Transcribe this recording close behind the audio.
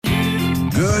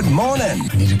Good morning.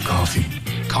 I need a coffee.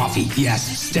 Coffee,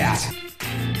 yes, stat.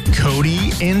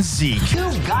 Codie and Zeke. You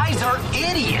guys are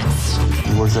idiots.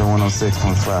 He works at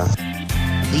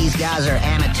 106.5. These guys are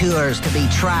amateurs to be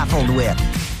trifled with.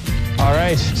 All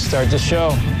right, start the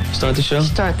show. Start the show?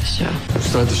 Start the show.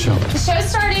 Start the show. The show's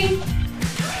starting.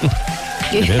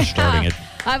 It is starting it.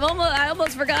 I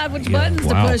almost forgot which buttons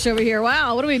wow. to push over here.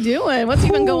 Wow, what are we doing? What's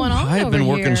even going on over here? I've been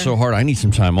working so hard. I need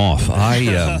some time off. I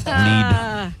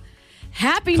need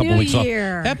Happy a couple New weeks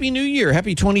Year. off. Happy New Year.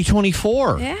 Happy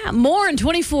 2024. Yeah, more in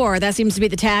 24. That seems to be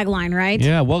the tagline, right?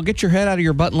 Yeah, well, get your head out of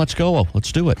your butt and let's go.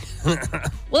 Let's do it. Well,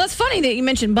 that's funny that you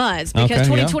mentioned butts because Okay,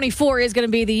 2024 is going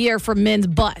to be the year for men's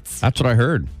butts. That's what I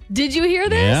heard. Did you hear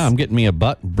this? Yeah, I'm getting me a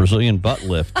Brazilian butt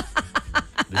lift.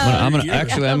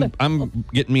 I'm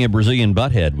getting me a Brazilian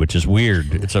butt head, which is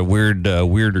weird. It's a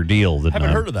weirder deal. Than,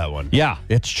 Haven't heard of that one. Yeah,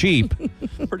 it's cheap.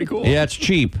 Pretty cool. Yeah, it's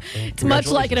cheap. It's much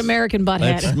like an American butt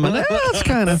head. That's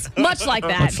kind of Much like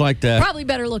that. Much like that. Probably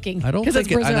better looking. I don't think think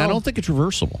it's Brazil. I don't think it's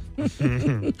reversible.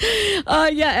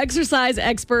 Exercise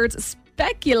experts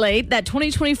speculate that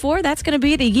 2024 that's going to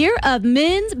be the year of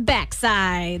men's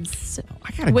backsides.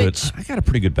 I got a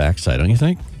pretty good backside, don't you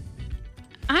think?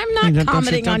 I'm not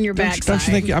commenting on your backside. Don't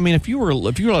you think? I mean, if you were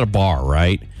at a bar,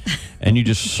 right, and you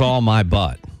just saw my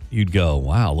butt, you'd go,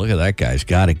 "Wow, look at that guy's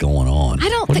got it going on." I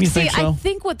don't Wouldn't think. you think so? I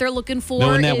think what they're looking for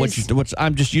Knowing that,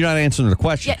 is you're not answering the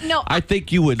question. Yeah, no, I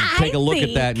think you would take a look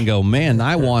at that and go, "Man,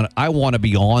 I want to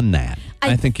be on that."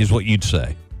 I think is what you'd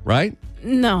say, right?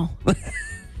 No.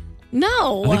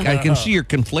 No. I can see you're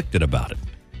conflicted about it.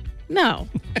 No.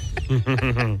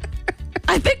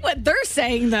 I think what they're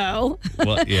saying, though.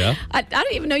 Well, yeah. I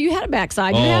don't even know you had a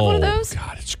backside. You have one of those?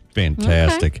 God, it's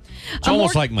fantastic. Okay. It's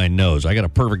almost like my nose. I got a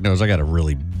perfect nose. I got a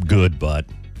really good butt.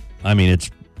 I mean,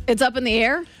 It's up in the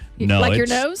air? No, like your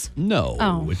nose? No,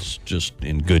 Oh. It's just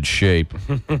in good shape.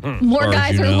 More as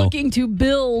guys you are know. looking to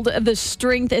build the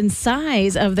strength and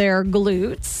size of their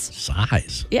glutes.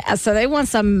 Size. Yeah, so they want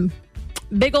some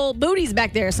big old booties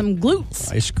back there, some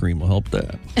glutes. Ice cream will help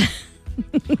that.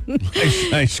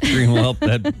 Ice cream will help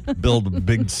that build a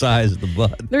big size of the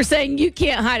butt. They're saying you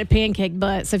can't hide a pancake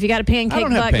butt. So if you got a pancake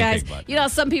butt, guys, you know,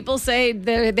 some people say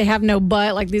they have no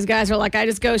butt. Like these guys are like, I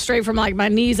just go straight from like my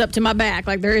knees up to my back.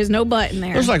 Like there is no butt in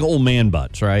there. There's like old man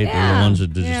butts, right? Yeah. They're the ones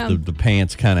that just the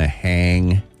pants kind of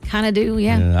hang. Kind of do,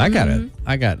 yeah. I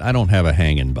don't have a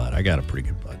hanging butt. I got a pretty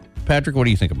good butt. Patrick, what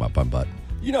do you think about my butt?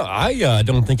 You know, I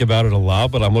don't think about it a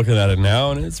lot, but I'm looking at it now,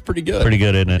 and it's pretty good. Pretty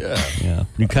good, isn't it? Yeah.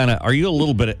 You are you a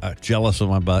little bit jealous of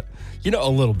my butt? You know,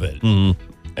 a little bit. Mm-hmm.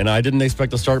 And I didn't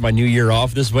expect to start my new year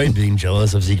off this way, being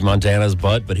jealous of Zeke Montana's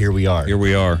butt, but here we are. Here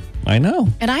we are. I know.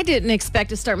 And I didn't expect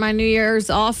to start my New Year's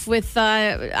off with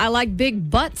I like big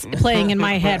butts playing in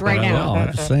my head right now.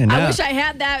 I'm just saying I wish I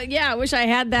had that. Yeah, I wish I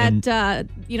had that.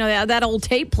 That old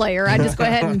tape player. I'd just go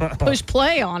ahead and push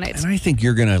play on it. And I think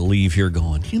you're going to leave here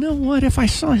going, you know what? If I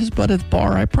saw his butt at the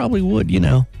bar, I probably would,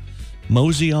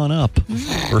 mosey on up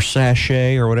or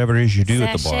sachet or whatever it is you do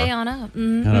at the bar. Sachet on up.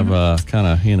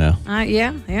 Mm-hmm.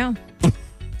 Yeah.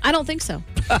 I don't think so.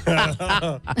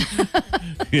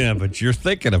 Yeah, but you're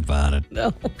thinking about it.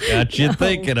 No. Got you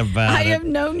thinking about I it. have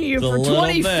known you It's a for little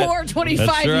 24, bit. 25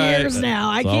 That's right. years now.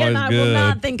 I It's will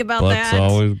not think about That's that.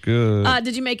 always good.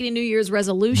 Did you make any New Year's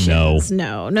resolutions?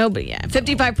 No, but yeah,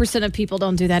 55% of people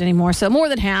don't do that anymore. So more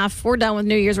than half, we're done with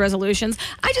New Year's resolutions.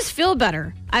 I just feel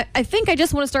better. I think I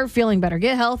just want to start feeling better,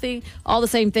 get healthy, all the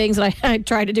same things that I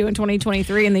tried to do in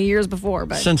 2023 and the years before.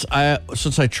 But since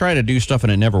I try to do stuff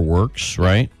and it never works,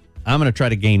 right? I'm going to try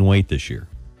to gain weight this year.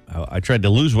 I tried to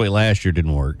lose weight last year,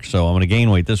 didn't work. So I'm going to gain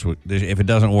weight this week. If it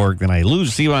doesn't work, then I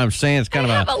lose. See what I'm saying? It's kind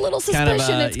I of have a little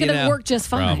suspicion it's going to work just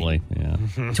fine. Probably, yeah.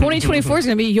 2024 is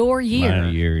going to be your year. My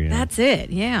year, yeah. That's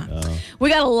it, yeah. We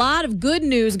got a lot of good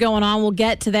news going on. We'll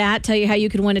get to that. Tell you how you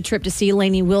can win a trip to see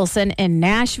Lainey Wilson in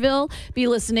Nashville. Be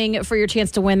listening for your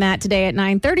chance to win that today at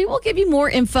 9:30. We'll give you more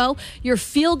info. Your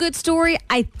feel-good story.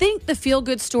 I think the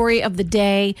feel-good story of the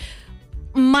day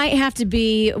might have to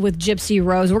be with Gypsy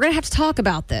Rose. We're going to have to talk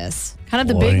about this. Kind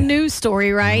of the big news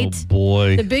story, right? Oh,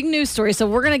 boy. The big news story. So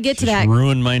we're going to get to that.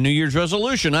 Ruined my New Year's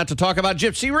resolution not to talk about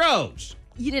Gypsy Rose.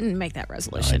 You didn't make that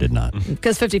resolution. No, I did not.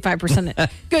 Because 55%,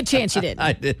 good chance you didn't.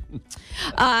 I didn't.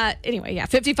 Anyway,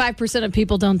 55% of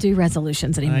people don't do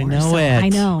resolutions anymore. I know it. I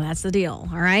know, that's the deal.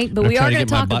 All right, but we are going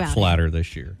to talk about it. I'm trying to get my butt flatter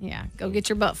this year. Yeah, go get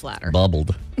your butt flatter.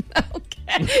 Bubbled. Okay.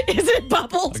 Is it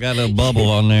bubbled? I got a bubble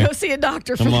on there. Go see a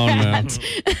doctor for Come on that.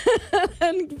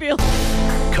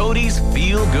 Codie's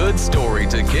feel-good story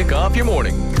to kick off your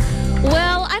morning.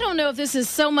 Well, I don't know if this is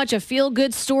so much a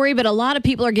feel-good story, but a lot of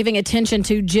people are giving attention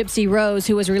to Gypsy Rose,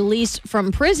 who was released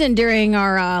from prison during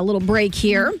our little break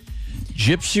here.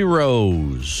 Gypsy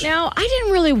Rose. Now, I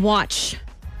didn't really watch.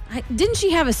 Didn't she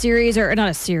have a series, or not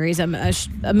a series, a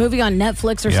movie on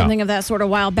Netflix or something of that sort a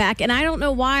while back? And I don't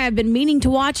know why. I've been meaning to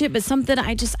watch it, but something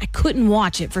I couldn't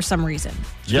watch it for some reason.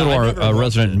 Yeah, our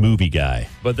resident movie guy.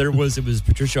 But it was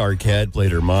Patricia Arquette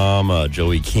played her mom.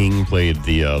 Joey King played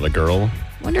the girl.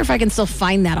 Wonder if I can still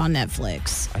find that on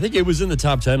Netflix. I think it was in the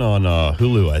top 10 on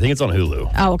Hulu. I think it's on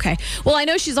Hulu. Oh, okay. Well, I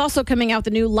know she's also coming out with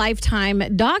a new Lifetime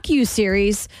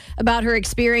docu-series about her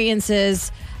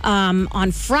experiences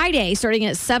on Friday, starting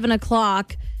at 7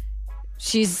 o'clock.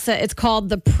 It's called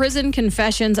The Prison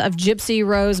Confessions of Gypsy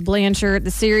Rose Blanchard. The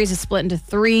series is split into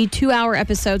 3 2-hour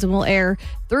episodes and will air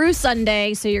through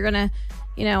Sunday. So you're going to,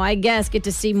 I guess, get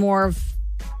to see more of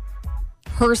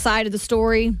her side of the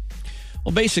story.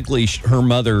 Well, basically, her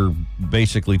mother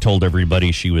told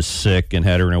everybody she was sick and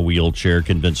had her in a wheelchair,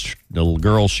 convinced the little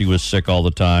girl she was sick all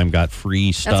the time, got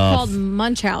free stuff. That's called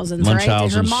Munchausen's, right?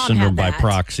 Her mom syndrome had by that.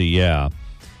 proxy, yeah.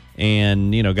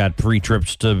 And, got free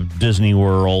trips to Disney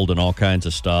World and all kinds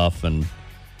of stuff. And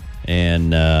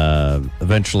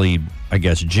eventually, I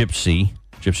guess, Gypsy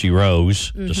Rose,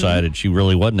 decided she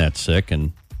really wasn't that sick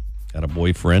and got a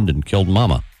boyfriend and killed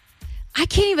Mama. I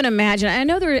can't even imagine. I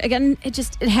know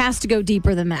it has to go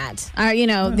deeper than that.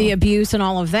 The abuse and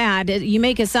all of that. You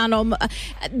make it sound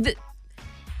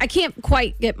I can't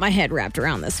quite get my head wrapped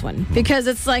around this one because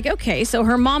it's like, okay, so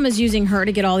her mom is using her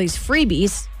to get all these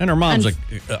freebies. And her mom's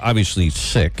obviously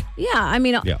sick. Yeah, I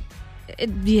mean,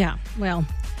 well,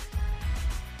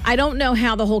 I don't know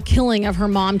how the whole killing of her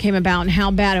mom came about and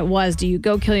how bad it was. Do you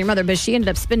go kill your mother? But she ended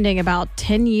up spending about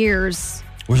 10 years.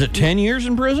 Was it 10 years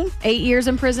in prison? 8 years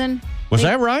in prison. Was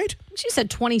that right? She said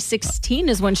 2016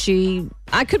 is when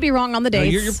I could be wrong on the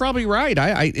dates. You're probably right.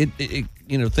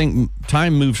 Think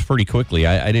time moves pretty quickly.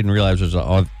 I didn't realize it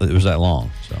was that long.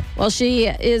 So. Well, she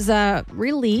is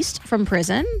released from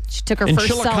prison. She took her in first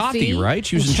Chillicothe, selfie. Right?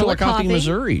 She was in Chillicothe,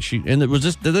 Missouri.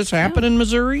 Did this happen in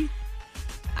Missouri?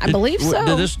 I believe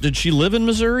so. Did she live in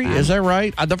Missouri? Is that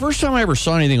right? The first time I ever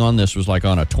saw anything on this was like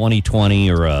on a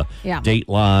 2020 or a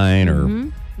Dateline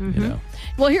or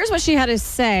Well, here's what she had to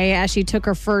say as she took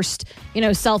her first,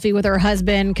 selfie with her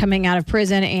husband coming out of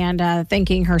prison and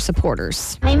thanking her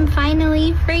supporters. I'm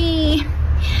finally free.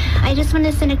 I just want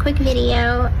to send a quick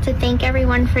video to thank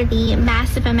everyone for the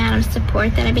massive amount of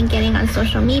support that I've been getting on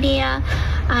social media.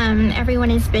 Everyone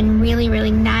has been really,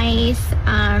 really nice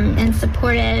and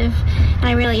supportive, and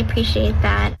I really appreciate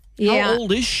that. Yeah. How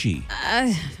old is she?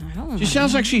 I don't know. She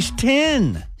sounds like she's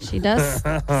 10. She does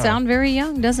sound very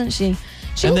young, doesn't she?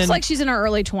 She looks like she's in her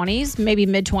early 20s, maybe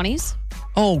mid-20s.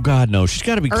 Oh, God, no. She's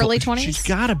got to be early 20s. She's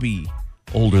got to be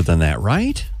older than that,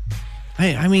 right?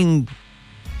 I mean,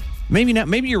 maybe not.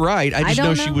 Maybe you're right. I just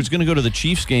know she was going to go to the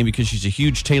Chiefs game because she's a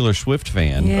huge Taylor Swift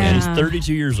fan. Yeah. And she's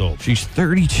 32 years old. She's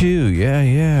 32.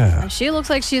 Yeah. She looks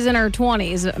like she's in her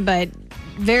 20s, but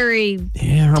very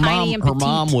tiny and petite. Her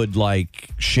mom would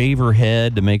shave her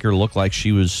head to make her look like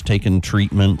she was taking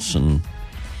treatments and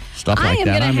stuff like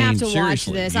that. I am going to have to watch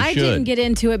this. I didn't get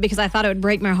into it because I thought it would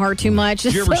break my heart too much.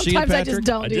 Did you ever see it, Sometimes I Patrick? just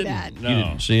don't do that. No. You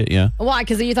didn't see it, yeah? Why?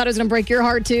 Because you thought it was going to break your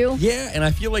heart too? Yeah, and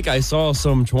I feel like I saw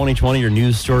some 2020 or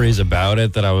news stories about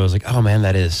it that I was like, oh man,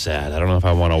 that is sad. I don't know if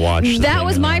I want to watch that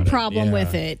was my problem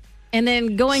with it. And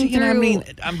then going through...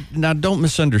 now don't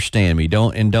misunderstand me.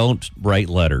 Don't write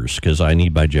letters because I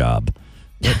need my job.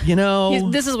 But,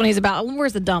 this is when he's about,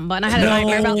 where's the dumb button? I had a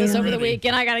nightmare about this over the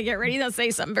weekend. I got to get ready to say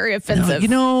something very offensive.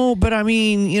 But I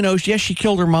mean, yes, she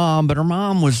killed her mom, but her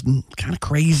mom was kind of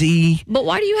crazy. But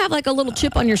why do you have a little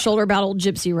chip on your shoulder about old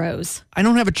Gypsy Rose? I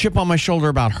don't have a chip on my shoulder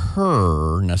about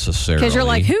her necessarily. Because you're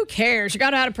like, who cares? She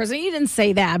got out of prison. You didn't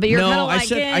say that, but you're kind of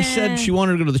like, I said she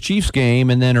wanted to go to the Chiefs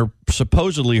game, and then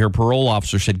supposedly her parole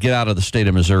officer said, get out of the state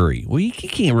of Missouri. Well, you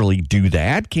can't really do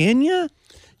that, can you?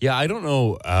 Yeah, I don't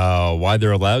know why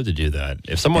they're allowed to do that.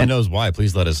 If someone knows why,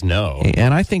 please let us know.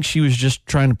 And I think she was just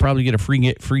trying to probably get a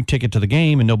free ticket to the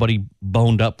game, and nobody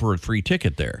boned up for a free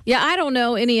ticket there. Yeah, I don't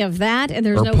know any of that, and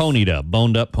there's or ponied up,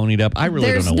 boned up, ponied up. I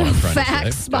really don't know what I'm trying to say. There's no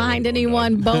facts behind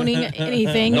anyone boning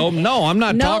anything. No, I'm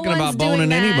not talking about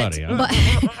boning anybody.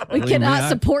 But we cannot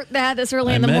support that this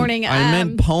early in the morning. I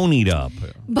meant ponied up.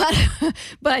 But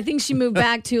I think she moved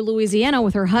back to Louisiana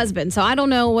with her husband. So I don't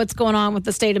know what's going on with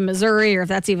the state of Missouri or if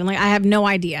that's even I have no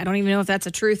idea. I don't even know if that's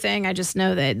a true thing. I just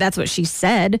know that that's what she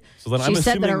said. So then she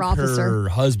said that her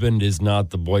husband is not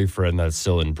the boyfriend that's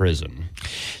still in prison.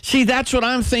 See, that's what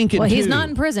I'm thinking. Well, he's not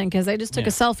in prison because they just took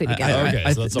a selfie together.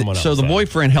 Okay, so that's someone else. So the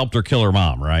boyfriend helped her kill her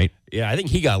mom, right? Yeah, I think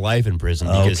he got life in prison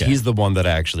because he's the one that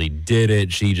actually did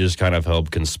it. She just kind of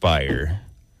helped conspire.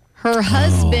 Her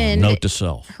husband. Note to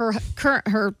self. Her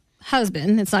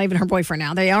husband, it's not even her boyfriend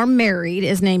now, they are married,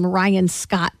 is named Ryan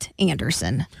Scott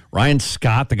Anderson. Ryan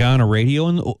Scott, the guy on the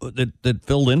radio that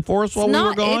filled in for us while we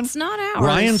were gone? It's not ours.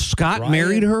 Ryan Scott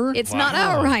married her? It's not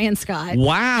our Ryan Scott.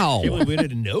 Wow. We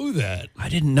didn't know that. I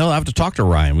didn't know. I have to talk to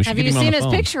Ryan. We should Have get you him on seen the his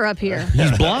phone. picture up here?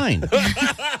 He's blind.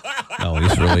 No,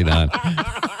 he's really not.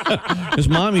 His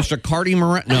mom used to cart him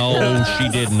around. No, she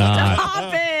did not.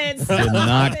 Stop it. Did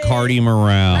not cart him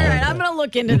around. All right, I'm going to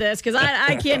look into this because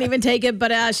I can't even take it,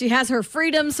 but she has her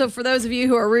freedom. So for those of you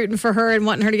who are rooting for her and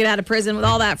wanting her to get out of prison with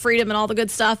all that freedom and all the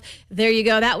good stuff, there you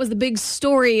go. That was the big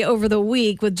story over the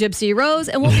week with Gypsy Rose,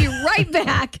 and we'll be right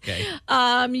back. Okay.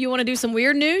 You want to do some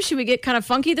weird news? Should we get kind of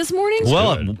funky this morning?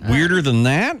 Well, weirder than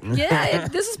that? Yeah,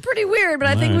 this is pretty weird, but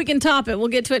I think we can top it. We'll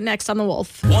get to it next on The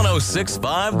Wolf.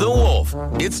 106.5 The Wolf.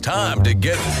 It's time to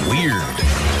get weird.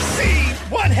 See,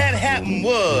 what had happened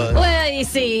was. Well, you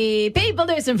see, people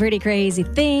do some pretty crazy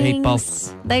things. People.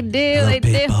 They do. They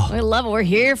do. We love it. We're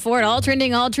here for it. All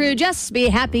trending, all true. Just be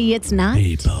happy it's not.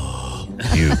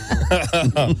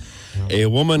 A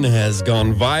woman has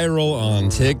gone viral on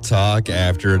TikTok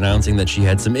after announcing that she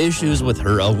had some issues with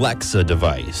her Alexa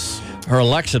device. Her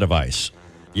Alexa device.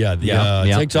 Yeah, the Yeah.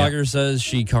 TikToker says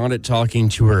she caught it talking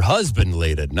to her husband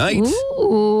late at night.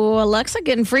 Ooh, Alexa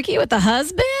getting freaky with the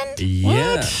husband?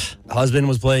 Yeah. Husband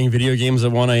was playing video games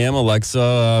at 1 a.m.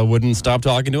 Alexa wouldn't stop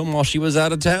talking to him while she was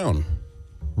out of town.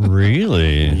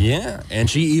 Really? Yeah. And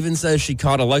she even says she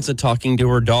caught Alexa talking to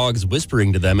her dogs,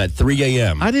 whispering to them at 3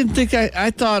 a.m. I didn't think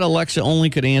I thought Alexa only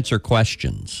could answer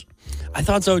questions. I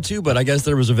thought so too, but I guess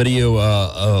there was a video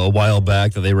a while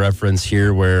back that they reference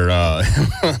here where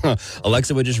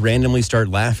Alexa would just randomly start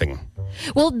laughing.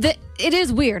 Well, it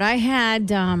is weird. I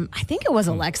had, I think it was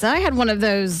Alexa. I had one of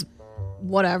those,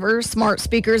 smart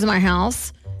speakers in my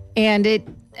house, and it,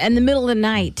 in the middle of the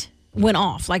night, went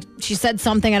off. Like, she said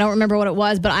something, I don't remember what it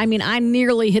was, but I mean, I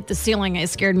nearly hit the ceiling. It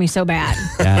scared me so bad.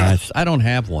 Yeah, I don't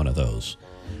have one of those.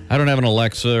 I don't have an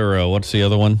Alexa or what's the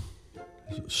other one?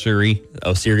 Siri.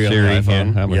 Oh, Siri on the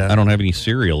iPhone. Yeah. I don't have any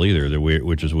cereal either,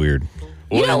 which is weird.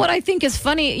 You know what I think is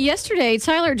funny? Yesterday,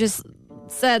 Tyler just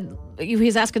said,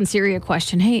 he's asking Siri a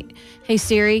question. Hey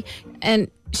Siri.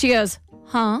 And she goes,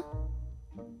 huh?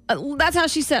 That's how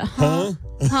she said, huh?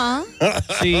 Huh?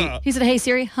 See, he said, hey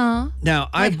Siri, huh? now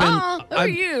I've been Who are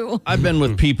you? I've been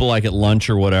with people like at lunch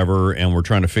or whatever, and we're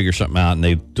trying to figure something out, and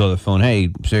they do the phone. Hey,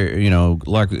 Siri,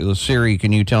 Siri,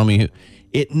 can you tell me who?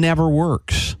 It never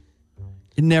works.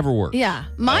 It never works. Yeah,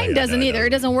 mine doesn't either. It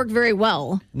doesn't work very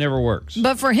well. Never works.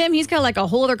 But for him, he's got like a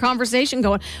whole other conversation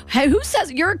going. Hey, who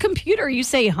says you're a computer? You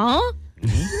say, huh?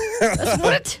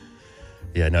 What?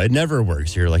 Yeah, no, it never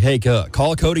works. You're like, hey,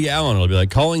 call Cody Allen. It'll be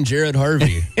like calling Jared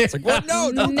Harvey. It's like, what?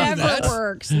 No, don't do that.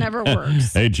 Never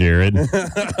works. Hey, Jared. I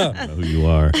don't know who you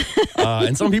are.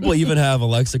 And some people even have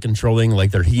Alexa controlling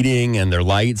like their heating and their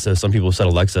lights. So some people said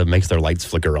Alexa makes their lights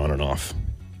flicker on and off.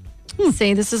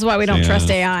 See, this is why we don't trust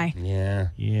AI. Yeah.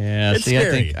 Yeah. It's See,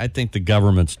 scary. I think the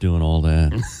government's doing all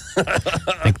that.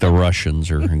 I think the Russians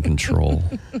are in control.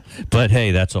 But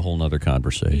hey, that's a whole nother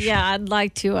conversation. Yeah, I'd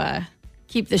like to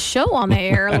keep the show on the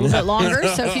air a little bit longer.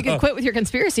 So if you could quit with your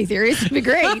conspiracy theories, it'd be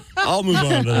great. I'll move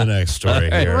on to the next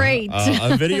story here. Great.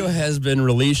 A video has been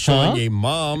released showing a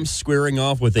mom squaring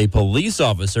off with a police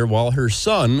officer while her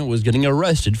son was getting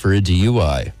arrested for a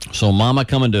DUI. So mama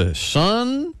coming to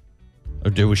son? Or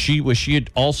was she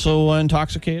also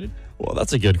intoxicated? Well,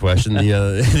 that's a good question.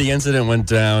 The incident went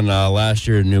down last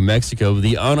year in New Mexico.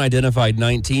 The unidentified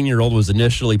 19-year-old was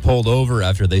initially pulled over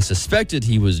after they suspected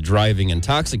he was driving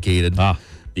intoxicated.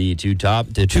 The two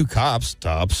cops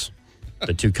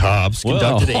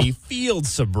conducted a field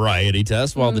sobriety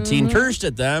test while the teen cursed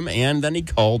at them, and then he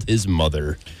called his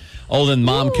mother. Oh, then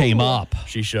mom came up.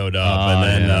 She showed up and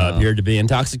then appeared to be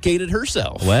intoxicated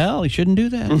herself. Well, he shouldn't do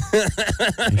that.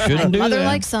 He shouldn't do Mother that.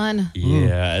 like son.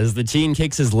 Yeah, as the teen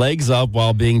kicks his legs up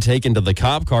while being taken to the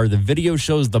cop car, the video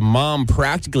shows the mom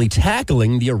practically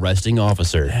tackling the arresting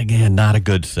officer. Again, not a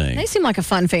good thing. They seem like a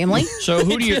fun family. So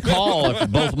who do you call if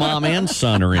both mom and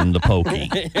son are in the pokey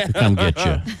to come get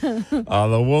you?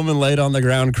 The woman laid on the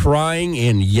ground crying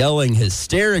and yelling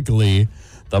hysterically.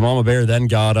 The mama bear then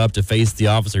got up to face the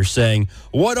officer saying,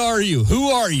 "What are you?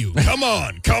 Who are you? Come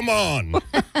on, come on."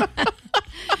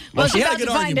 Well, she's had about a good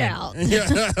to find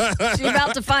argument. out. She's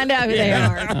about to find out who they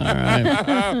are. All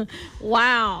right.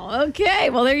 Wow. Okay.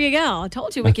 Well, there you go. I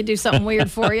told you we could do something weird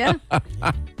for you.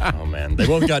 Oh, man. They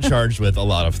both got charged with a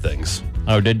lot of things.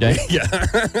 Oh, did they? Yeah.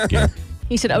 Okay.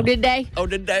 He said, oh, did they? Oh,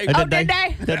 did they? Oh, did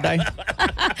they? Did they?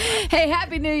 Hey,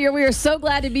 Happy New Year. We are so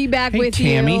glad to be back Hey, with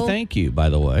Tammy, you. thank you, by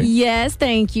the way. Yes,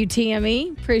 thank you,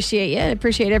 Tammy. Appreciate you.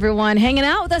 Appreciate everyone hanging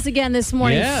out with us again this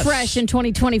morning, Yes. fresh in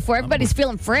 2024. Everybody's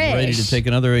feeling fresh. Ready to take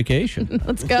another vacation.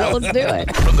 Let's go. Let's do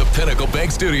it. From the Pinnacle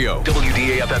Bank Studio,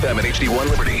 WDAF-FM and HD1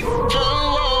 Liberty.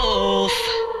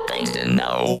 Things to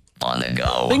know on the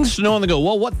go. Things to know on the go.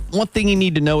 Well, one thing you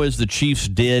need to know is the Chiefs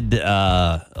did,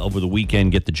 over the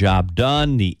weekend, get the job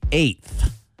done. The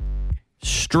 8th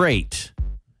straight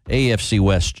AFC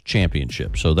West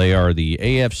championship. So they are the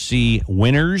AFC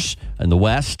winners in the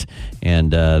West,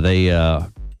 and they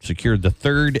secured the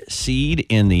 3rd seed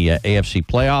in the AFC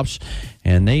playoffs.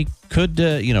 And they could,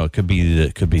 it could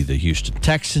be the Houston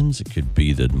Texans, it could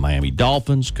be the Miami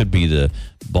Dolphins, could be the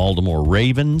Baltimore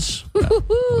Ravens. We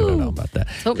don't know about that.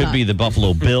 Hope Could not. be the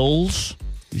Buffalo Bills.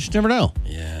 You just never know.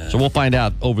 Yeah. So we'll find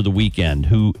out over the weekend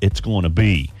who it's going to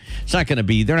be. It's not going to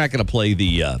be. They're not going to play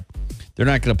They're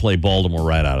not going to play Baltimore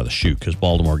right out of the chute because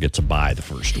Baltimore gets a bye the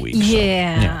first week. So,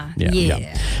 Yeah.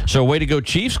 So way to go,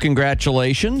 Chiefs.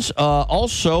 Congratulations.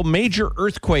 Also, major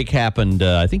earthquake happened,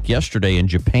 I think, yesterday in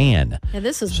Japan. Yeah,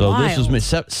 this is So wild. this is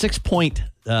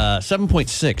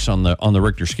 7.6 on the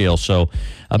Richter scale. So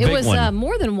a It big was one.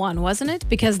 more than one, wasn't it?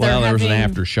 Because they're Well, there was an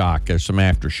having, aftershock. There's some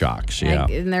aftershocks. Yeah.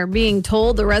 and they're being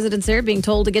told, the residents there are being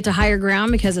told to get to higher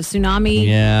ground because of tsunami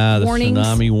The warnings.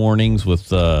 tsunami warnings with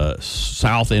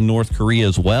South and North Korea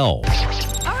as well.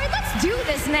 All right, let's do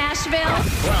this, Nashville.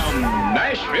 From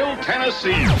Nashville,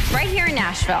 Tennessee. Right here in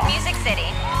Nashville. Music City.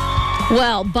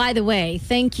 Well, by the way,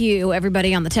 thank you,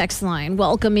 everybody on the text line,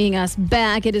 welcoming us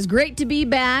back. It is great to be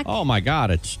back. Oh my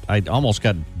God! I almost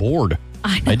got bored.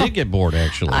 I know. I did get bored,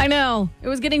 actually. I know. It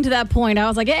was getting to that point. I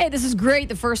was like, hey, this is great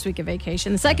the first week of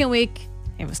vacation. The second week,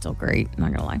 it was still great. I'm not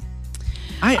going to lie.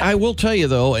 I will tell you,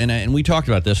 though, and we talked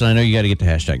about this, and I know you got to get to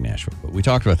hashtag Nashville, but we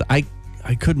talked about that.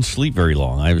 I couldn't sleep very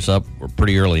long. I was up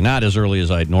pretty early. Not as early as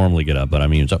I'd normally get up, but I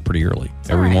mean, it's up pretty early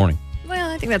every right. morning. Well,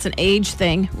 I think that's an age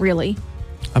thing, really.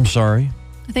 I'm sorry.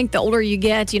 I think the older you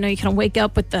get, you kind of wake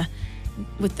up with the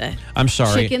I'm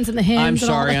sorry. chickens and the hens. I'm and all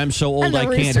sorry. that. I'm so old And the I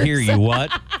can't roosters. hear you.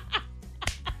 What?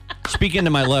 Speak into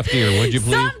my left ear, would you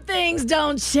please? Some things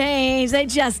don't change. They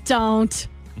just don't.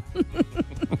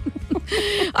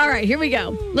 All right, here we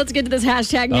go. Let's get to this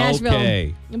hashtag Nashville.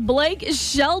 Okay. Blake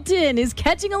Shelton is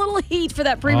catching a little heat for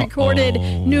that pre-recorded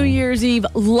New Year's Eve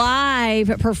live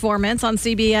performance on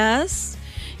CBS.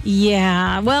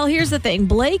 Yeah. Well, here's the thing.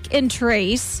 Blake and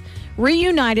Trace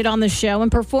reunited on the show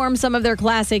and performed some of their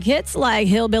classic hits like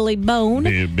Hillbilly Bone.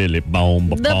 Billy boom,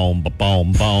 boom,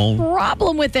 boom, boom.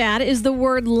 Problem with that is the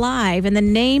word live in the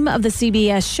name of the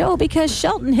CBS show because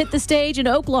Shelton hit the stage in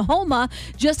Oklahoma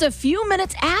just a few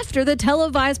minutes after the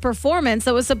televised performance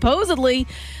that was supposedly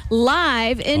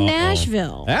live in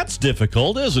Nashville. That's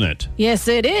difficult, isn't it? Yes,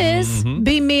 it is.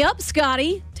 Beam me up,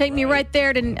 Scotty. Take me right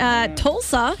there to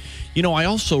Tulsa. You know, I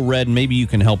also read, maybe you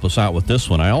can help us out with this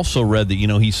one. I also read that,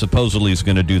 he supposedly is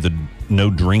going to do the no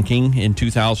drinking in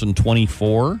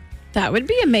 2024 That would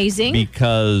be amazing.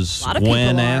 because A lot of people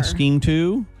Gwen are. asked him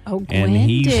to. Oh, And Gwen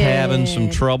he's did. having some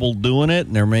trouble doing it,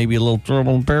 and there may be a little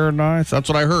trouble in paradise. That's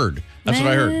what I heard. That's what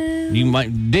I heard. You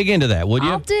might dig into that, would you?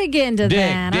 I'll dig into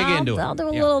that. Dig I'll, into it. I'll do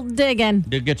a Yeah. little digging.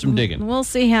 Get some digging. We'll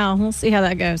see how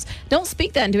that goes. Don't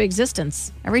speak that into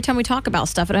existence. Every time we talk about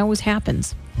stuff, it always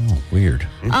happens. Oh, weird.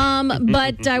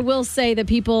 But I will say that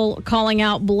people calling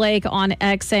out Blake on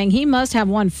X saying he must have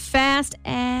one fast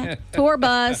tour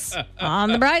bus.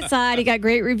 On the bright side, he got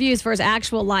great reviews for his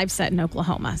actual live set in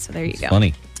Oklahoma. So there you go.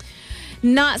 Funny.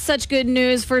 Not such good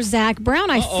news for Zach Brown.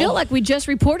 I feel like we just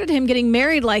reported him getting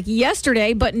married like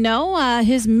yesterday, but no,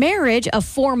 his marriage of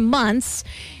 4 months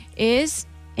is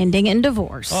ending in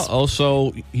divorce.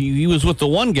 So he was with the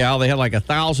one gal. They had like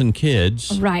 1,000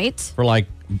 kids. Right. For like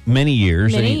many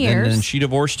years. Many years. And then she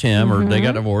divorced him, or they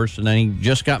got divorced, and then he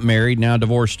just got married, now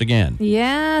divorced again.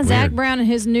 Yeah, Zach Brown and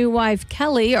his new wife,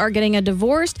 Kelly, are getting a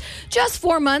divorce just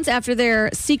 4 months after their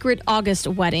secret August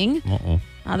wedding.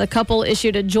 The couple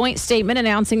issued a joint statement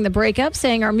announcing the breakup,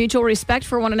 saying our mutual respect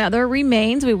for one another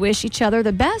remains. We wish each other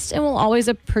the best and will always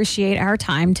appreciate our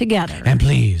time together. And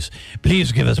please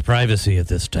give us privacy at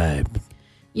this time.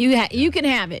 You can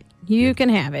have it. You can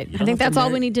have it. I think that's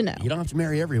all we need to know. You don't have to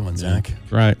marry everyone, Zach.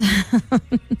 Right.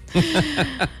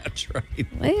 That's right.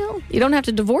 Well, you don't have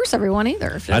to divorce everyone either.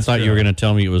 if I that's- thought you were going to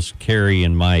tell me it was Carrie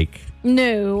and Mike.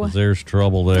 No. There's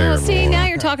trouble there. Oh, see, boy. now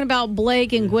you're talking about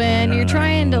Blake and Gwen. You're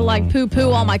trying to poo-poo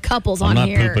all my couples on not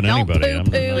here. pooping Don't anybody. I'm not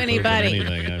poo-poo pooping anybody.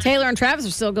 anything. Taylor and Travis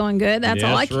are still going good. That's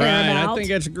all I care about. I think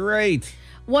that's great.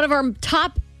 One of our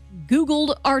top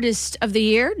Googled artists of the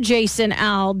year, Jason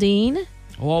Aldean.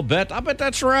 Well, I bet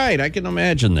that's right. I can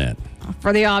imagine that.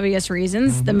 For the obvious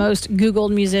reasons, the most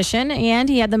Googled musician, and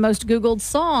he had the most Googled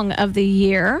song of the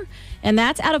year. And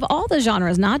that's out of all the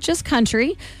genres, not just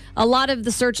country. A lot of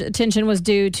the search attention was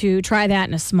due to Try That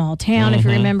in a Small Town, if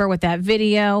you remember, with that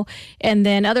video. And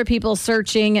then other people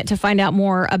searching to find out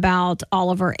more about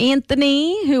Oliver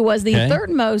Anthony, who was the third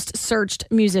most searched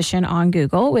musician on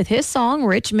Google with his song,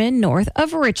 Richmond, North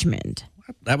of Richmond.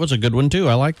 That was a good one, too.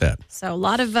 I like that. So a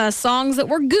lot of songs that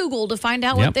were Googled to find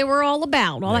out what they were all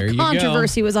about, all that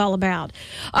controversy was all about.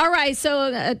 All right, so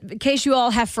in case you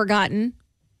all have forgotten,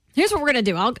 here's what we're going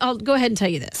to do. I'll go ahead and tell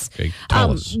you this. Okay,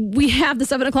 tell us. We have the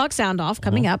 7 o'clock sound off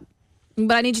coming up,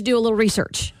 but I need you to do a little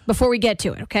research before we get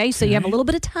to it, okay? So you have a little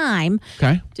bit of time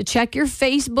to check your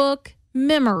Facebook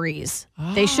memories.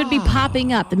 They should be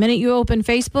popping up the minute you open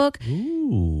Facebook.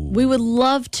 Ooh. We would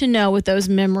love to know what those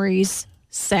memories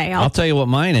say. I'll tell you what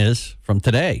mine is from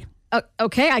today.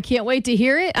 Okay, I can't wait to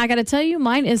hear it. I got to tell you,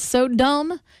 mine is so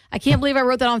dumb. I can't believe I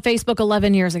wrote that on Facebook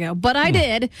 11 years ago, but I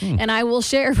did, and I will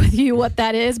share with you what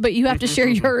that is, but you have to share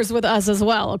yours with us as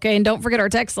well, okay? And don't forget our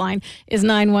text line is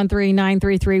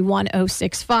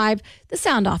 913-933-1065. The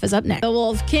Sound Off is up next. The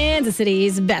Wolf, Kansas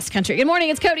City's best country. Good morning,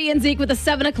 it's Codie and Zeke with the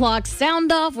 7 o'clock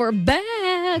Sound Off. We're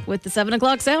back with the 7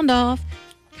 o'clock Sound Off.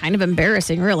 Kind of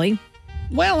embarrassing, really.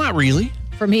 Well, not really.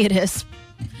 For me, it is.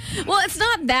 Well, it's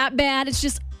not that bad. It's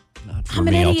just not for I'm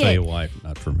me. an I'll idiot. tell you why.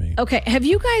 Not for me. Okay. Have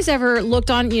you guys ever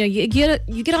looked on? You get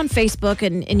on Facebook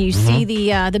and you see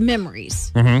the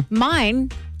memories. Mine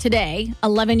today,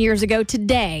 11 years ago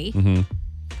today.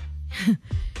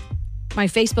 My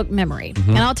Facebook memory.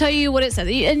 And I'll tell you what it says.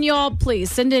 And y'all,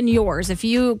 please send in yours. If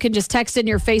you can just text in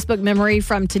your Facebook memory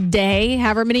from today,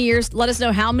 however many years, let us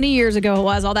know how many years ago it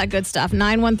was, all that good stuff.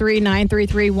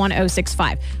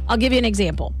 913-933-1065. I'll give you an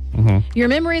example. Your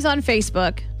memories on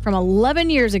Facebook from 11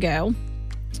 years ago.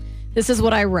 This is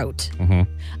what I wrote.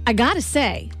 I gotta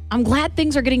say, I'm glad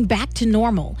things are getting back to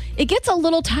normal. It gets a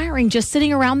little tiring just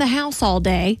sitting around the house all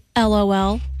day.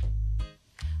 LOL.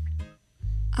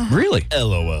 Really?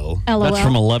 LOL. That's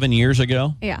from 11 years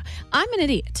ago? Yeah. I'm an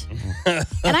idiot.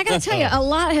 And I got to tell you, a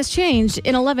lot has changed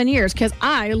in 11 years because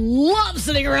I love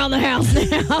sitting around the house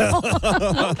now.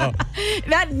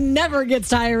 That never gets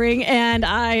tiring, and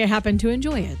I happen to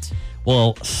enjoy it.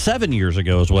 Well, 7 years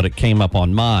ago is what it came up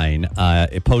on mine.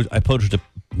 I posted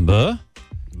a...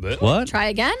 What? Try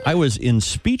again? I was in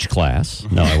speech class.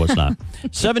 No, I was not.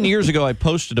 7 years ago, I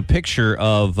posted a picture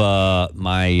of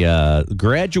my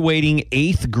graduating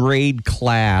 8th grade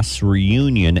class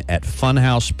reunion at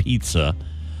Funhouse Pizza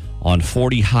on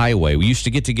 40 Highway. We used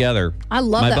to get together. I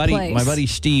love that place. My buddy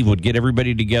Steve would get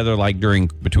everybody together like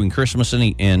between Christmas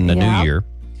and the New Year.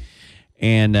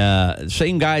 And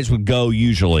same guys would go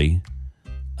usually.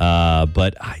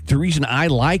 But the reason I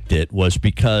liked it was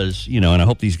because, and I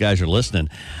hope these guys are listening,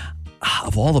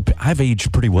 I've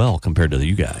aged pretty well compared to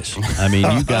you guys. I mean,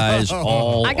 you guys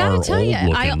all I gotta tell you,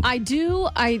 looking. I do.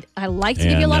 I like to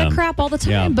give you a lot of crap all the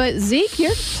time, but Zeke,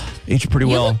 you're aged pretty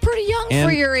well. You look pretty young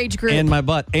for your age group. And my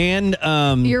butt, and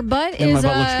your butt and is my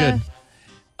butt looks good.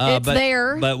 It's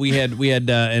there. But we had,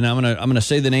 and I'm gonna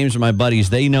say the names of my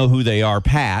buddies. They know who they are.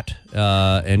 Pat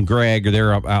and Greg are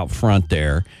there out front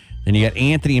there. And you got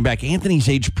Anthony in back. Anthony's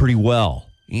aged pretty well.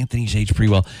 Yeah.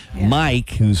 Mike,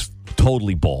 who's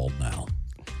totally bald now.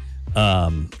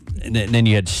 And then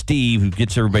you had Steve, who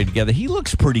gets everybody together. He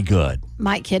looks pretty good.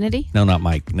 Mike Kennedy? No, not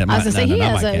Mike. I was going to say,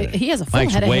 he has a full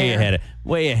Mike's head of way hair.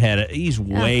 ahead. He's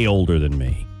way older than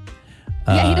me.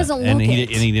 Yeah, he doesn't look and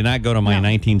it. And he did not go to my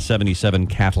 1977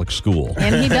 Catholic school.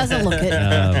 And he doesn't look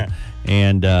it.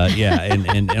 And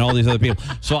all these other people.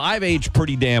 So I've aged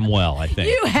pretty damn well, I think.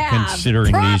 You have.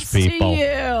 Considering Props these people. To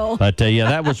you. But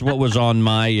that was what was on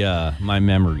my my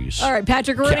memories. All right,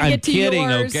 Patrick, we're going to get to yours. I'm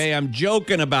kidding, okay? I'm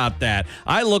joking about that.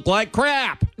 I look like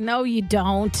crap. No, you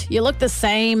don't. You look the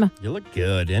same. You look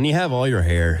good, and you have all your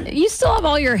hair. You still have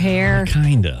all your hair.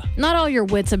 Kinda. Not all your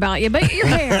wits about you, but your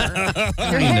hair.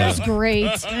 Your hair's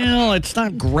great. Well, it's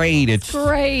not great. It's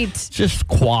great. Just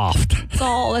coiffed.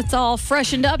 It's all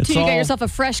freshened up too. You got yourself a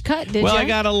fresh cut, did you? Well, I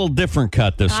got a little different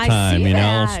cut this time. See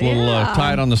It's a little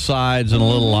tight on the sides and a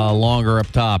little longer up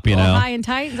top. High and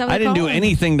tight. Is that what I didn't do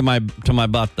anything to my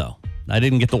butt though. I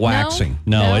didn't get the waxing.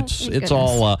 No, it's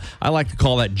all. I like to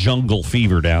call that jungle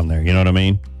fever down there. You know what I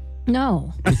mean?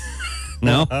 No.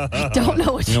 No. I don't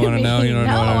know what you mean. Know? You don't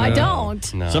know? I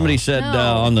don't. No. Somebody said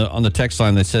on the text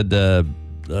line. They said.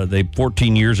 They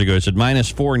 14 years ago said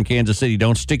 -4 in Kansas City.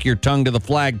 Don't stick your tongue to the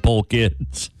flagpole,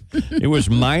 kids. It was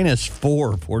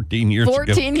 -4 14 years ago.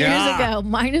 14 years ago.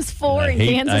 -4 in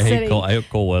Kansas City. I hate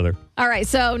cold weather. All right,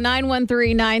 so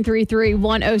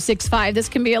 913-933-1065. This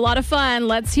can be a lot of fun.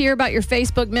 Let's hear about your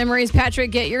Facebook memories.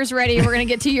 Patrick, get yours ready. We're going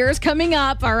to get to yours coming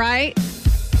up, all right?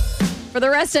 For the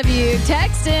rest of you,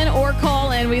 text in or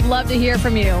call in. We'd love to hear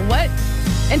from you.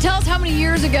 And tell us how many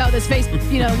years ago this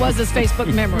was this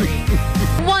Facebook memory.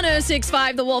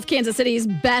 1065, The Wolf, Kansas City's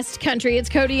best country. It's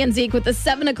Codie and Zeke with the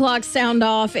 7 o'clock sound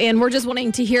off, and we're just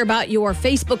wanting to hear about your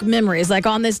Facebook memories. Like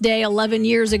on this day 11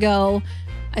 years ago,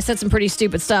 I said some pretty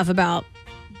stupid stuff about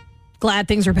glad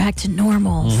things were back to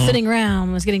normal. Sitting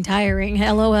around was getting tiring.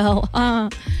 LOL. I'm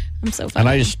so funny. And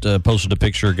I just posted a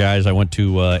picture, guys, I went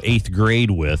to 8th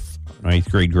grade with, my 8th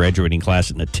grade graduating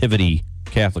class at Nativity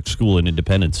Catholic School in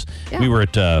Independence. Yeah. We were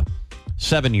at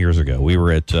 7 years ago. We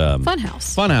were at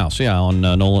Funhouse, yeah,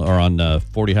 on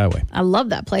 40 Highway. I love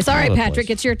that place. All right, Patrick,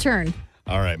 it's your turn.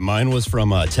 All right, mine was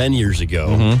from 10 years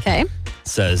ago. Okay.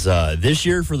 Says, this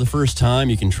year for the first time,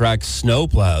 you can track snow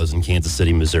plows in Kansas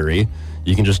City, Missouri.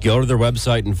 You can just go to their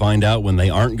website and find out when they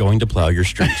aren't going to plow your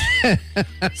street.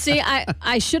 See,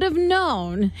 I should have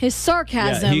known his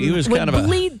sarcasm he was would kind of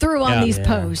bleed through on these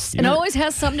posts. And it always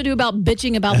has something to do about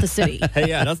bitching about the city. Hey,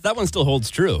 yeah, that one still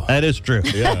holds true. That is true.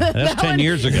 Yeah. That's 10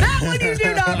 years ago. That one you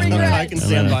do not regret. I can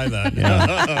stand by that.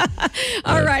 Yeah.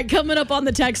 All right, coming up on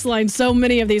the text line, so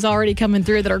many of these already coming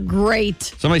through that are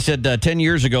great. Somebody said 10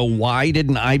 years ago, why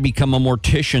didn't I become a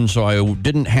mortician so I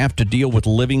didn't have to deal with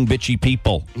living bitchy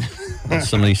people?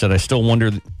 Somebody said, I still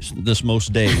wonder this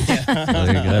most days.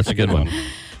 That's a good one.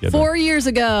 4 years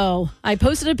ago, I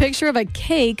posted a picture of a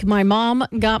cake my mom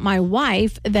got my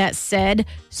wife that said,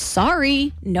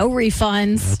 sorry, no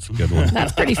refunds. That's a good one.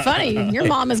 That's pretty funny. Your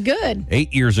mom is good.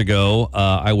 8 years ago,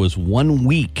 I was 1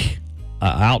 week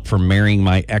out from marrying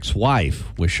my ex-wife.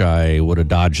 Wish I would have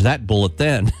dodged that bullet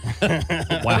then.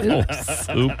 Wow.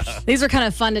 Oops. These are kind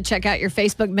of fun to check out your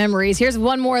Facebook memories. Here's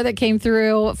one more that came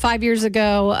through 5 years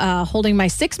ago, holding my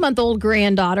 6-month-old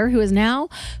granddaughter, who is now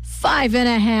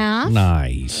 5.5.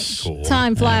 Nice. Cool.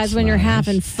 Time flies when you're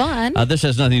having fun. This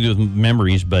has nothing to do with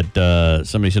memories, but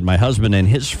somebody said my husband and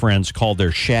his friends called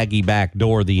their shaggy back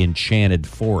door the Enchanted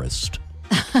Forest.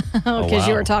 Because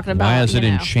you were talking about Why is it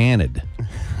enchanted?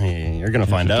 You're going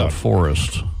to find out. A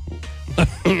forest.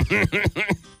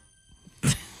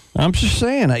 I'm just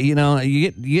saying,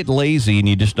 you get lazy and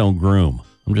you just don't groom.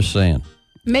 I'm just saying.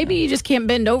 Maybe you just can't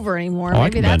bend over anymore. Oh,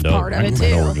 Maybe that's part of it, too.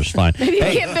 Bend over just fine. Maybe you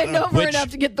can't bend over enough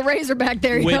to get the razor back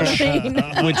there. You know what I mean?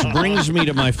 Which brings me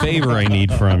to my favor I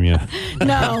need from you.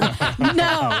 No,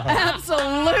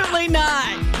 absolutely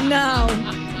not. No.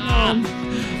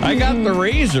 I got the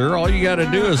razor. All you got to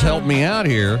do is help me out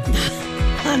here.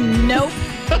 Nope.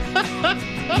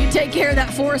 You take care of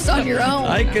that forest on your own.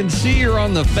 I can see you're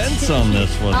on the fence on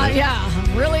this one.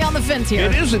 Yeah, really on the fence here.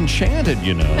 It is enchanted,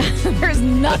 you know. There's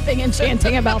nothing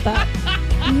enchanting about that.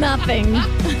 Nothing.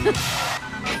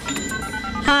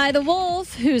 Hi, the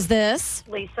Wolf. Who's this?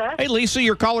 Lisa. Hey, Lisa,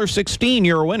 you're caller 16.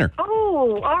 You're a winner.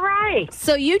 Oh, all right.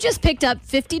 So you just picked up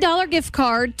 $50 gift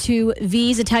card to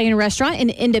V's Italian Restaurant in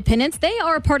Independence. They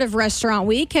are a part of Restaurant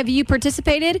Week. Have you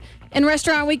participated in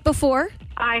Restaurant Week before?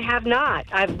 I have not.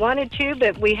 I've wanted to,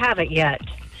 but we haven't yet.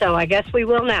 So I guess we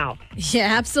will now.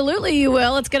 Yeah, absolutely you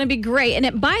will. It's going to be great.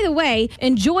 And by the way,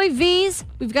 enjoy V's.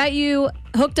 We've got you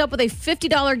hooked up with a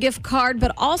 $50 gift card,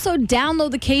 but also download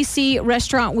the KC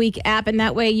Restaurant Week app, and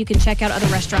that way you can check out other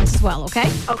restaurants as well,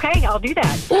 okay? Okay, I'll do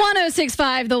that.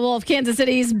 1065, The Wolf, Kansas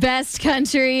City's best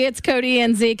country. It's Codie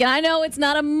and Zeke. And I know it's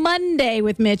not a Monday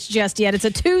with Mitch just yet. It's a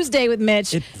Tuesday with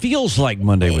Mitch. It feels like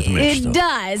Monday with Mitch, It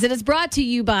does. It is brought to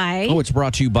you by... Oh, it's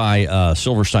brought to you by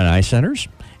Silverstein Eye Centers.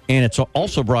 And it's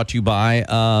also brought to you by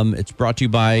the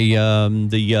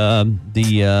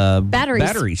batteries.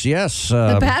 Batteries, yes.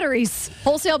 The batteries.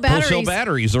 Wholesale batteries. Wholesale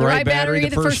batteries. The right battery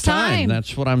the first time.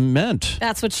 That's what I meant.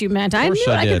 That's what you meant. I knew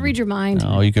I could read your mind.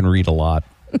 Oh, you can read a lot.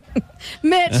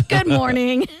 Mitch, good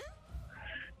morning.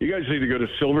 You guys need to go to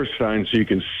Silverstein so you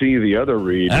can see the other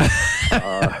Reed.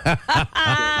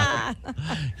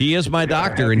 He is my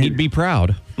doctor, and he'd be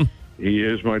proud. He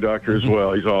is my doctor as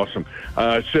well. He's awesome.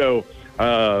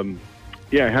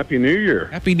 Happy New Year.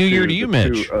 Happy New Year to you,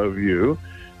 Mitch. Two of you.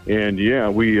 And,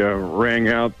 we rang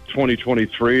out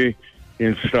 2023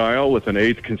 in style with an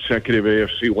 8th consecutive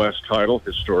AFC West title.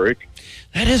 Historic.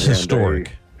 That is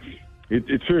historic.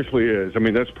 It seriously is. I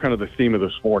mean, that's kind of the theme of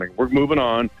this morning. We're moving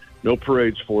on. No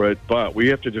parades for it, but we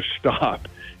have to just stop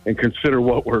and consider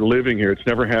what we're living here. It's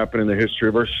never happened in the history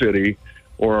of our city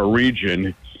or our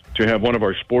region to have one of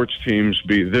our sports teams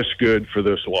be this good for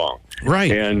this long.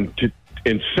 Right. And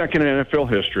in second in NFL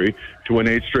history to win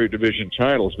 8 straight division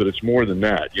titles, but it's more than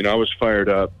that. I was fired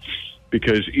up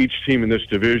because each team in this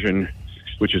division,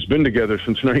 which has been together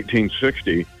since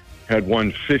 1960, had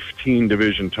won 15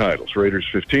 division titles. Raiders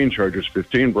 15, Chargers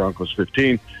 15, Broncos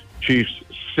 15, Chiefs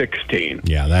 16.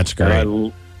 Yeah, that's great.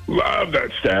 And I love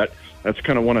that stat. That's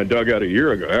kind of one I dug out a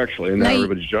year ago, actually, and now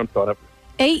everybody's jumped on it.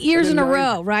 8 years in a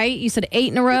row, right? You said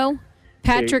 8 in a row?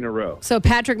 Patrick, 8 in a row. So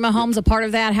Patrick Mahomes a part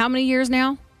of that. How many years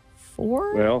now?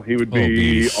 4? Well, he would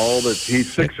be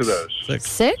he's 6 of those. 6?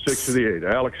 6 of the 8.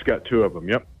 Alex got 2 of them,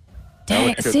 yep.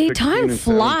 Dang, see, time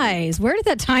flies. Where did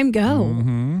that time go?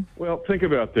 Mm-hmm. Well, think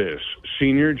about this.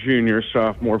 Senior, junior,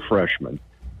 sophomore, freshman.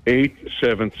 8th,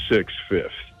 7th, 6th, 5th.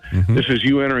 Mm-hmm. This is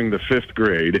you entering the 5th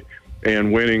grade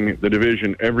and winning the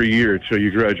division every year until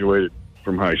you graduated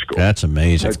from high school. That's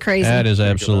amazing. That's crazy. That is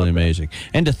absolutely amazing.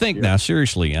 And to think now,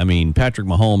 seriously, I mean, Patrick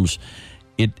Mahomes,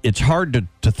 it's hard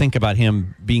to think about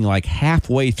him being like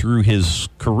halfway through his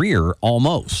career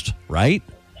almost, right?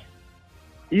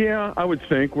 Yeah, I would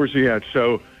think. Where's he at?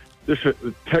 So this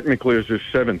technically is his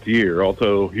 7th year,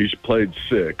 although he's played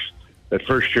 6. That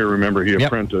first year, remember, he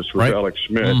apprenticed with Alex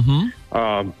Smith.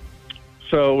 Mm-hmm.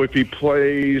 So if he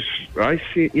plays, I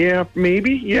see,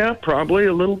 maybe, probably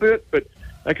a little bit, but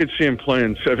I could see him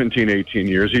playing 17, 18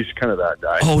 years. He's kind of that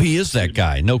guy. Oh, he is that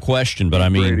guy, no question. But I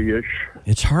mean, Brady-ish.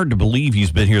 It's hard to believe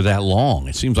he's been here that long.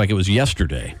 It seems like it was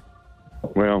yesterday.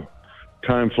 Well,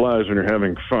 time flies when you're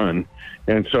having fun,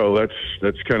 and so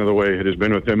that's kind of the way it has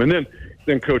been with him. And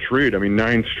then Coach Reed, I mean,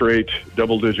 9 straight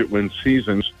double-digit win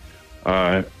seasons,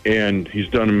 and he's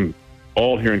done them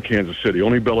all here in Kansas City.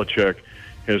 Only Belichick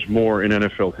has more in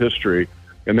NFL history.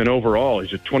 And then overall,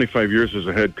 he's at 25 years as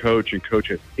a head coach and coach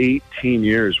at 18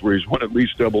 years where he's won at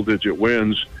least double-digit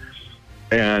wins.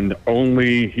 And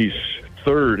he's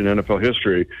 3rd in NFL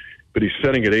history, but he's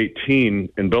setting at 18,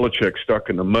 and Belichick stuck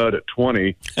in the mud at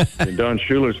 20, and Don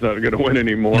Shula's not going to win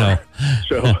anymore. No.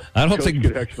 So I don't think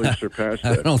could actually surpass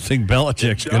that. I don't think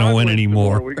Belichick's going to win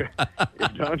anymore.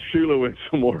 If Don Shula wins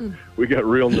some more, we got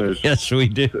real news. Yes, we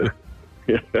do.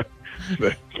 Yeah.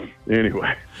 But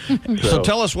anyway. So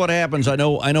tell us what happens. I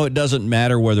know it doesn't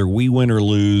matter whether we win or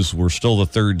lose. We're still the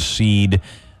 3rd seed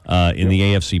in the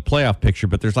AFC playoff picture,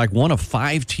 but there's like one of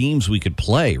 5 teams we could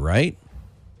play, right?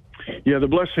 Yeah, the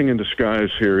blessing in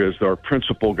disguise here is our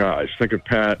principal guys. Think of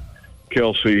Pat,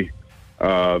 Kelsey,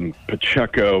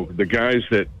 Pacheco, the guys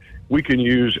that we can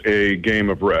use a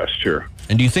game of rest here.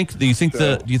 And do you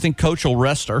think Coach will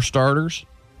rest our starters?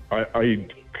 I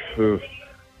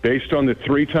based on the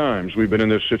 3 times we've been in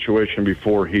this situation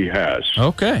before, he has.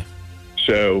 Okay.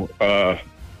 So,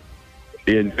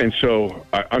 so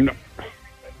I'm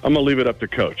going to leave it up to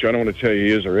Coach. I don't want to tell you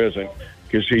he is or isn't,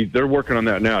 because they're working on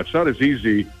that now. It's not as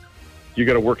easy. You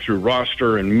got to work through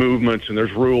roster and movements, and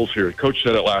there's rules here. Coach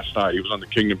said it last night. He was on the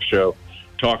Kingdom Show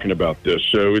talking about this.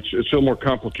 So it's a little more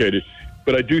complicated,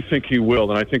 but I do think he will,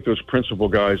 and I think those principal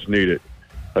guys need it.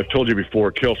 I've told you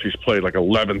before, Kelsey's played like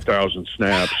 11,000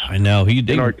 snaps. I know.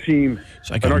 And our team...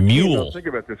 It's like a mule. Think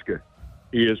about this guy.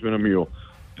 He has been a mule.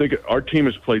 Our team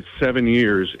has played 7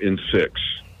 years in 6,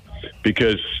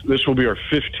 because this will be our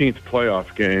 15th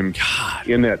playoff game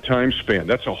in that time span.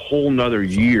 That's a whole nother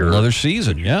year. Another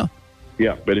season, yeah.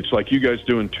 Yeah, but it's like you guys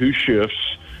doing 2 shifts,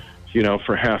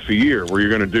 for half a year, where you're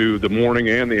going to do the morning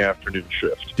and the afternoon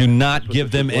shift. Do not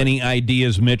give them any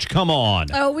ideas, Mitch. Come on.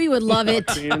 Oh, we would love it.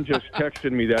 Dan just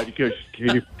texted me that because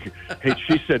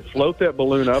she said float that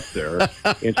balloon up there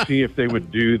and see if they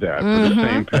would do that for the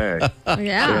same pay.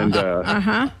 Yeah.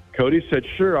 And Cody said,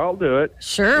 "Sure, I'll do it."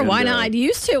 Sure, why not? I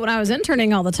used to when I was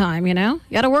interning all the time. You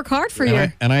got to work hard for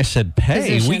your. And I said, "Pay?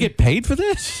 Position. We get paid for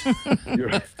this?"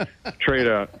 Trade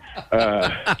out.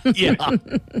 Yeah.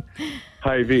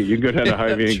 Hy-Vee. You can go down to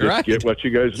Hy-Vee and get what you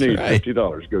guys need. Right.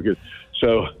 $50. Go get it.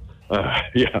 So,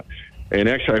 yeah. And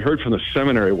actually, I heard from the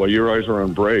seminary while you guys were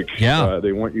on break. Yeah.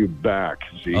 They want you back,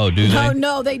 Zeke. Oh, do they? Oh,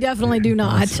 no, they definitely do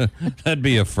not. That'd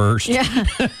be a first. Yeah.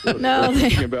 No.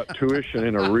 Thinking about tuition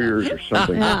and arrears or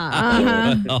something.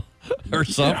 Or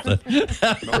something.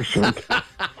 Or something.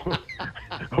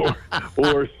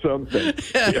 or something.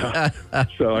 Yeah.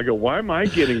 So I go, why am I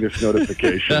getting this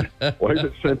notification? Why is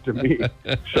it sent to me?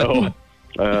 So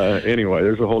anyway,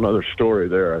 there's a whole other story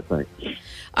there, I think.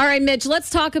 All right, Mitch, let's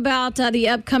talk about the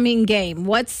upcoming game.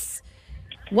 What's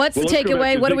the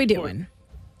takeaway? What are we doing?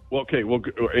 Well, okay. Well,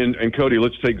 and Cody,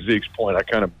 let's take Zeke's point. I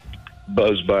kind of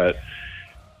buzzed by it.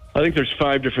 I think there's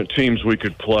 5 different teams we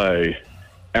could play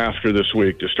after this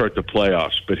week to start the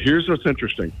playoffs. But here's what's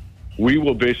interesting. We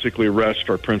will basically rest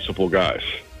our principal guys.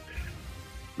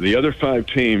 The other 5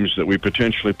 teams that we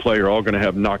potentially play are all going to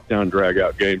have knockdown,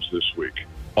 drag-out games this week.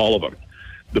 All of them.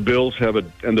 the Bills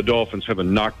and the Dolphins have a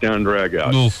knockdown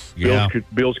drag-out. Oof, yeah.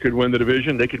 Bills could win the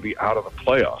division. They could be out of the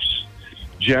playoffs.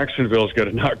 Jacksonville's got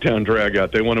a knockdown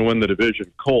drag-out. They want to win the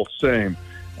division. Colts, same.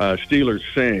 Steelers,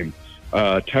 same.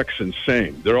 Texans,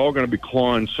 same. They're all going to be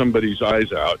clawing somebody's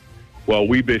eyes out while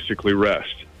we basically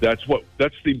rest.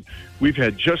 We've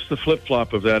had just the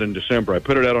flip-flop of that in December. I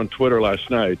put it out on Twitter last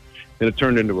night, and it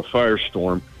turned into a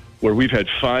firestorm where we've had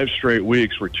 5 straight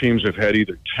weeks where teams have had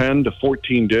either 10 to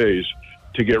 14 days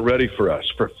to get ready for us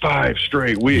for 5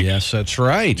 straight weeks. Yes, that's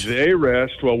right. They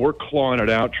rest while we're clawing it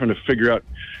out, trying to figure out,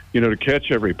 to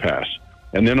catch every pass.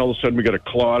 And then all of a sudden we got to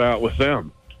claw it out with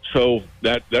them. So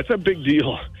that's a big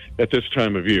deal at this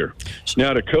time of year.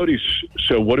 Now to Cody's,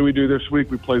 so what do we do this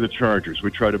week? We play the Chargers.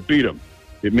 We try to beat them.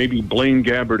 It may be Blaine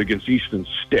Gabbert against Easton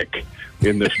Stick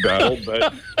in this battle,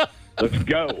 but let's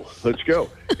go. Let's go.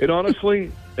 And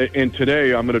honestly, and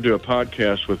today I'm going to do a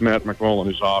podcast with Matt McMullen,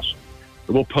 who's awesome.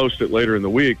 We'll post it later in the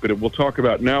week, but we'll talk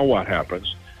about now what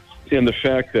happens and the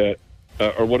fact that,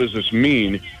 or what does this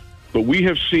mean? But we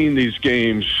have seen these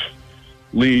games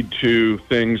lead to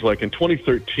things like in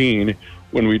 2013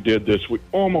 when we did this, we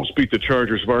almost beat the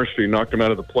Chargers varsity, knocked them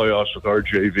out of the playoffs with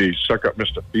RJV. Suck-up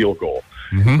missed a field goal.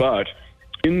 Mm-hmm. But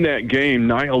in that game,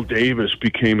 Niall Davis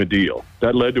became a deal.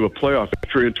 That led to a playoff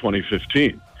victory in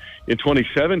 2015. In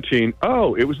 2017,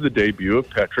 it was the debut of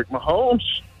Patrick Mahomes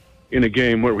in a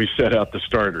game where we set out the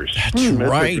starters. That's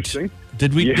right.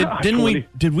 Did we? Yeah,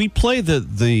 did we play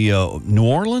the New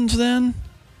Orleans then?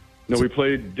 No, we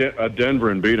played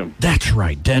Denver and beat them. That's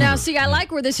right, Denver. Now, see, I like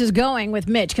where this is going with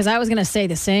Mitch because I was going to say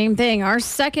the same thing. Our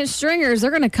second stringers, they're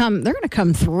going to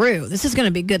come through. This is going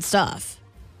to be good stuff.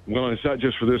 Well, it's not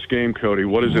just for this game, Cody.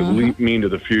 What does it mean to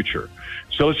the future?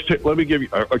 So let me give you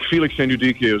Felix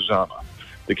Anudike-Uzama,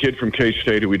 the kid from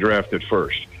K-State who we drafted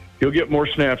first. He'll get more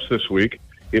snaps this week.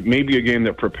 It may be a game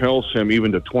that propels him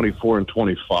even to 24 and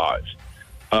 25.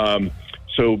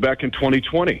 So back in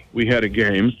 2020, we had a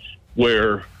game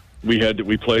where we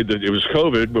played it was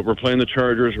COVID, but we're playing the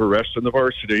Chargers. We're resting the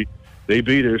varsity. They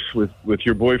beat us with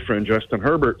your boyfriend, Justin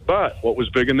Herbert. But what was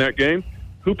big in that game?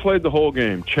 Who played the whole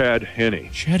game? Chad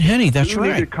Henne. Chad Henne, that's right.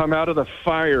 He needed to come out of the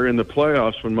fire in the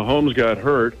playoffs when Mahomes got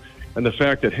hurt, and the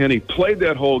fact that Henne played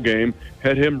that whole game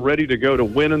had him ready to go to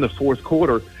win in the fourth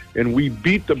quarter, and we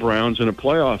beat the Browns in a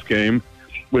playoff game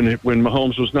when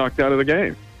Mahomes was knocked out of the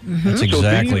game. Mm-hmm. That's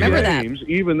exactly right. That.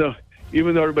 Even though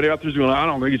everybody out there's going, I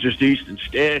don't think it's just Easton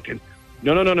Stick. And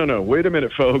no. Wait a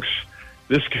minute, folks.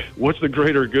 What's the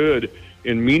greater good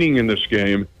and meaning in this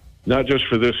game? Not just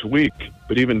for this week,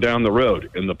 but even down the road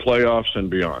in the playoffs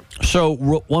and beyond. So,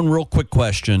 one real quick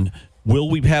question. Will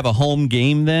we have a home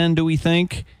game then, do we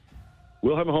think?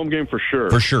 We'll have a home game for sure.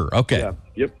 For sure, okay. Yeah.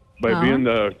 Yep. By being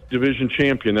the division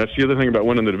champion, that's the other thing about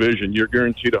winning the division. You're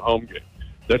guaranteed a home game.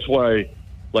 That's why,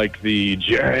 like, the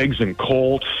Jags and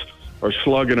Colts are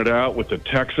slugging it out with the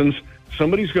Texans.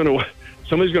 Somebody's going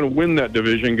to win that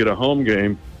division, get a home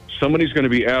game. Somebody's going to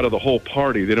be out of the whole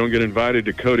party. They don't get invited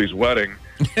to Cody's wedding.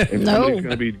 And somebody's going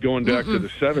to be going back to the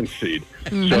 7th seed.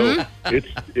 So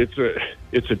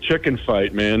it's a chicken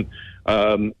fight, man.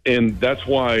 And that's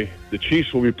why the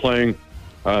Chiefs will be playing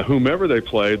whomever they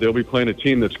play. They'll be playing a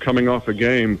team that's coming off a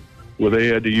game where they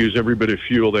had to use every bit of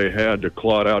fuel they had to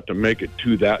claw it out to make it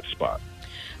to that spot.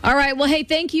 All right. Well, hey,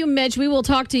 thank you, Mitch. We will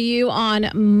talk to you on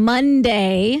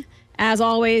Monday. As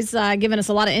always, giving us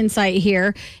a lot of insight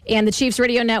here. And the Chiefs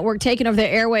Radio Network taking over the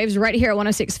airwaves right here at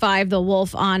 106.5 The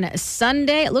Wolf on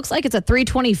Sunday. It looks like it's a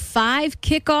 3:25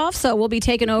 kickoff, so we'll be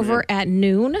taking over at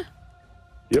noon.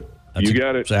 Yep, That's you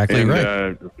got it. Exactly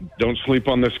right. Don't sleep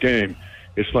on this game.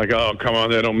 It's like, oh, come on,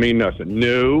 that don't mean nothing.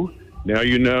 No, now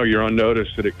you know you're on notice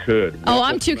that it could.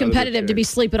 I'm too competitive to be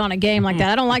sleeping on a game like that.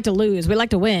 I don't like to lose. We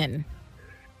like to win.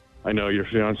 I know your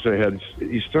fiance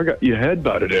you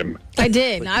headbutted him. I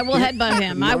did. I will headbutt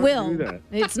him. I will.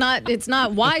 It's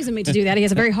not wise of me to do that. He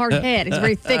has a very hard head. He's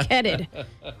very thick-headed.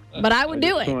 But I would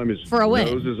do it for a win.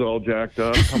 His nose is all jacked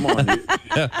up. Come on.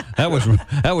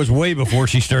 That was way before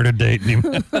she started dating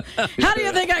him. How do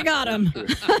you think I got him?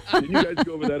 Did you guys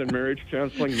go over that in marriage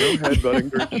counseling? No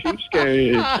headbutting during Chiefs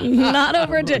game. Not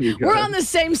over a We're on the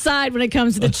same side when it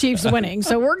comes to the Chiefs winning,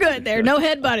 so we're good there. No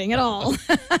headbutting at all.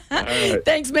 Right.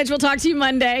 Thanks, Mitch. We'll talk to you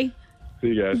Monday. See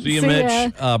you guys. See you,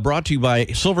 Mitch. Brought to you by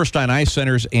Silverstein Ice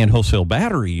Centers and Wholesale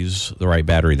Batteries. The right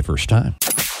battery the first time.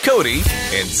 Codie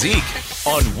and Zeke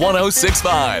on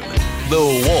 106.5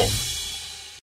 The Wolf.